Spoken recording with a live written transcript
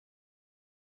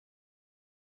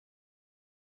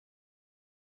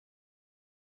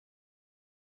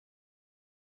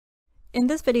In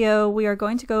this video, we are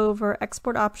going to go over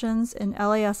export options in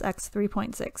LASX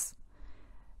 3.6.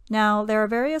 Now, there are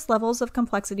various levels of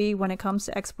complexity when it comes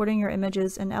to exporting your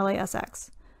images in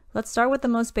LASX. Let's start with the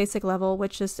most basic level,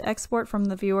 which is to export from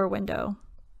the viewer window.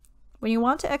 When you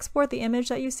want to export the image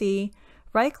that you see,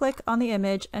 right-click on the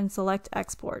image and select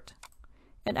Export.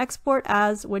 An Export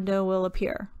As window will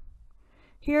appear.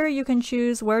 Here you can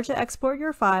choose where to export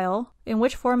your file, in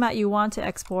which format you want to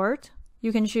export.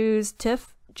 You can choose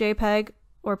TIFF, JPEG,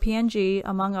 or PNG,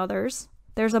 among others.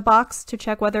 There's a box to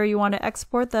check whether you want to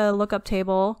export the lookup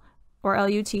table, or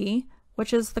LUT,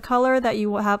 which is the color that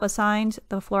you will have assigned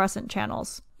the fluorescent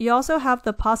channels. You also have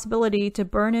the possibility to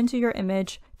burn into your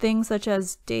image things such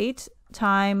as date,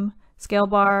 time, scale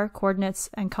bar, coordinates,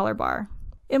 and color bar.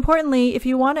 Importantly, if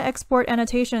you want to export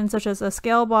annotations such as a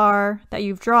scale bar that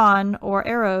you've drawn or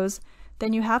arrows,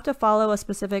 then you have to follow a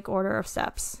specific order of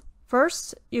steps.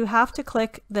 First, you have to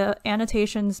click the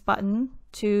Annotations button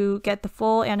to get the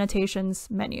full Annotations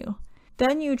menu.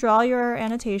 Then you draw your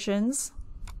annotations.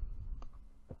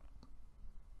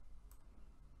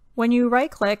 When you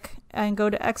right-click and go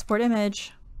to Export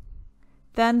Image,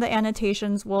 then the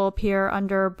annotations will appear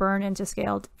under Burn into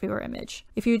Scaled Viewer Image.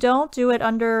 If you don't do it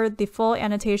under the full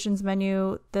Annotations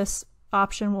menu, this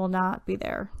option will not be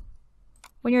there.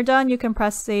 When you're done, you can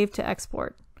press Save to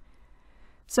export.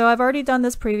 So I've already done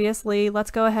this previously. Let's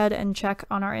go ahead and check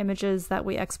on our images that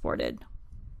we exported.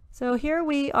 So here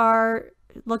we are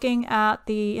looking at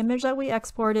the image that we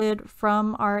exported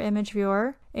from our image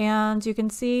viewer, and you can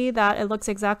see that it looks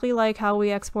exactly like how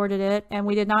we exported it, and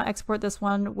we did not export this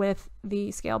one with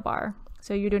the scale bar,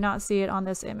 so you do not see it on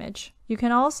this image. You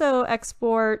can also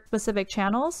export specific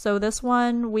channels. So this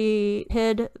one we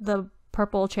hid the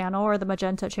purple channel or the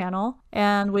magenta channel,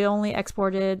 and we only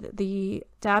exported the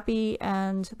DAPI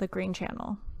and the green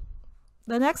channel.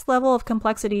 The next level of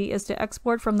complexity is to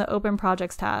export from the Open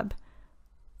Projects tab.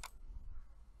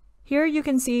 Here you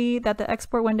can see that the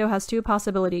export window has two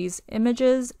possibilities,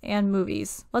 images and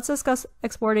movies. Let's discuss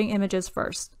exporting images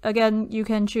first. Again, you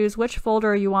can choose which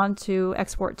folder you want to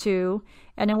export to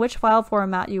and in which file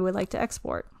format you would like to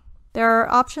export. There are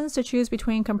options to choose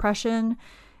between compression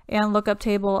and lookup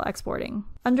table exporting.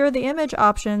 Under the image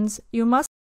options, you must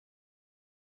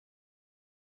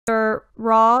either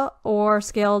raw or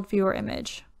scaled viewer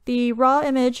image. The raw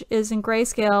image is in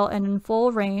grayscale and in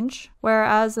full range,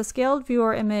 whereas the scaled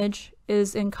viewer image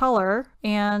is in color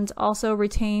and also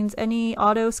retains any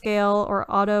auto scale or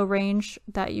auto range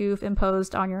that you've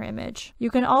imposed on your image.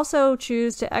 You can also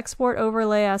choose to export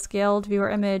overlay as scaled viewer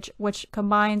image, which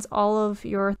combines all of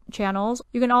your channels.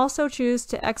 You can also choose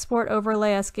to export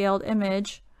overlay as scaled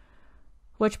image,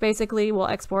 which basically will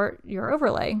export your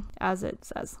overlay, as it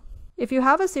says. If you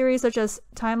have a series such as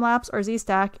time-lapse or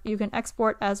Z-stack, you can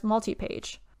export as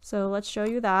multi-page. So let's show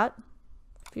you that.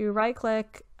 If you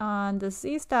right-click on the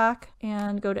Z-stack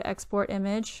and go to Export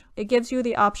Image, it gives you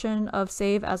the option of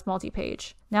Save as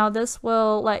Multi-page. Now this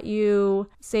will let you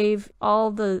save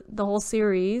all the whole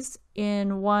series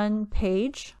in one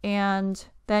page, and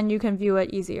then you can view it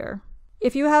easier.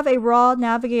 If you have a raw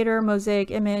Navigator mosaic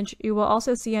image, you will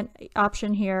also see an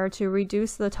option here to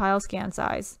reduce the tile scan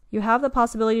size. You have the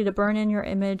possibility to burn in your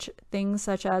image things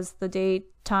such as the date,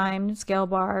 time, scale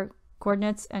bar,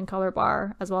 coordinates, and color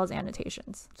bar, as well as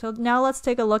annotations. So now let's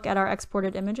take a look at our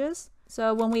exported images.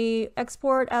 So when we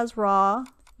export as raw,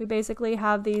 we basically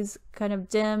have these kind of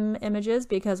dim images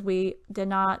because we did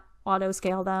not auto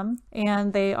scale them,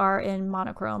 and they are in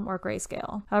monochrome or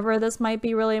grayscale. However, this might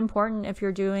be really important if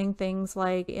you're doing things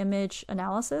like image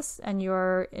analysis and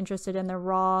you're interested in the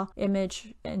raw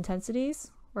image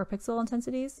intensities or pixel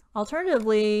intensities.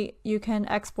 Alternatively, you can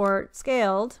export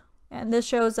scaled, and this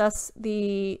shows us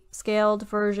the scaled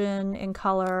version in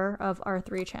color of our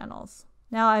three channels.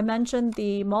 Now, I mentioned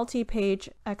the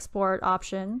multi-page export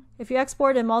option. If you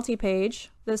export in multi-page,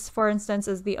 this for instance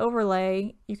is the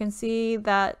overlay, you can see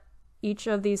that each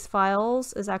of these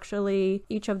files is actually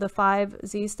each of the 5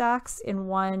 Z-stacks in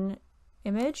one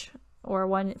image or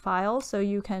one file, so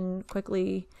you can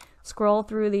quickly scroll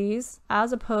through these,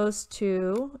 as opposed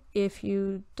to if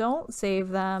you don't save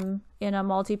them in a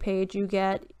multi-page, you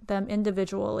get them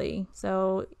individually.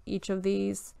 So each of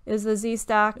these is the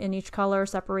Z-stack in each color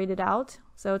separated out,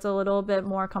 so it's a little bit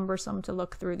more cumbersome to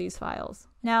look through these files.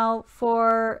 Now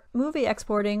for movie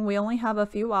exporting, we only have a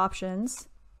few options.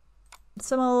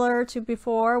 Similar to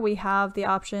before, we have the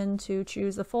option to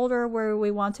choose the folder where we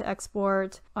want to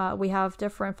export. We have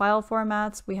different file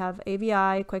formats. We have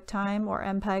AVI, QuickTime, or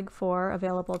MPEG-4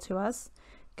 available to us.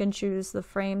 You can choose the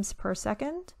frames per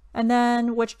second, and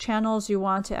then which channels you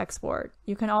want to export.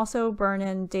 You can also burn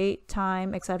in date,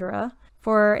 time, etc.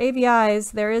 For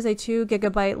AVIs, there is a 2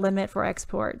 GB limit for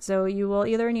export, so you will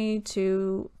either need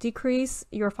to decrease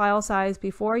your file size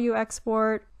before you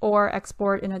export or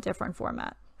export in a different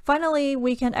format. Finally,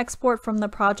 we can export from the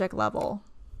project level.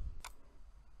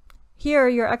 Here,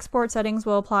 your export settings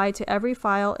will apply to every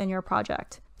file in your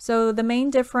project. So the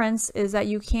main difference is that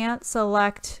you can't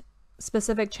select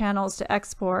specific channels to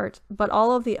export, but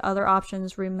all of the other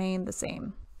options remain the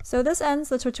same. So this ends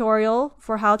the tutorial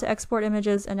for how to export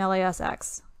images in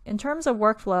LASX. In terms of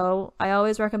workflow, I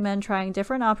always recommend trying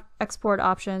different export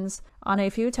options on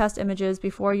a few test images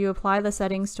before you apply the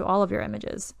settings to all of your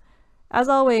images. As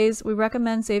always, we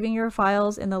recommend saving your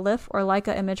files in the LIF or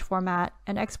Leica image format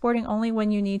and exporting only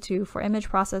when you need to for image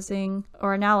processing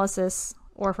or analysis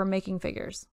or for making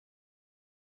figures.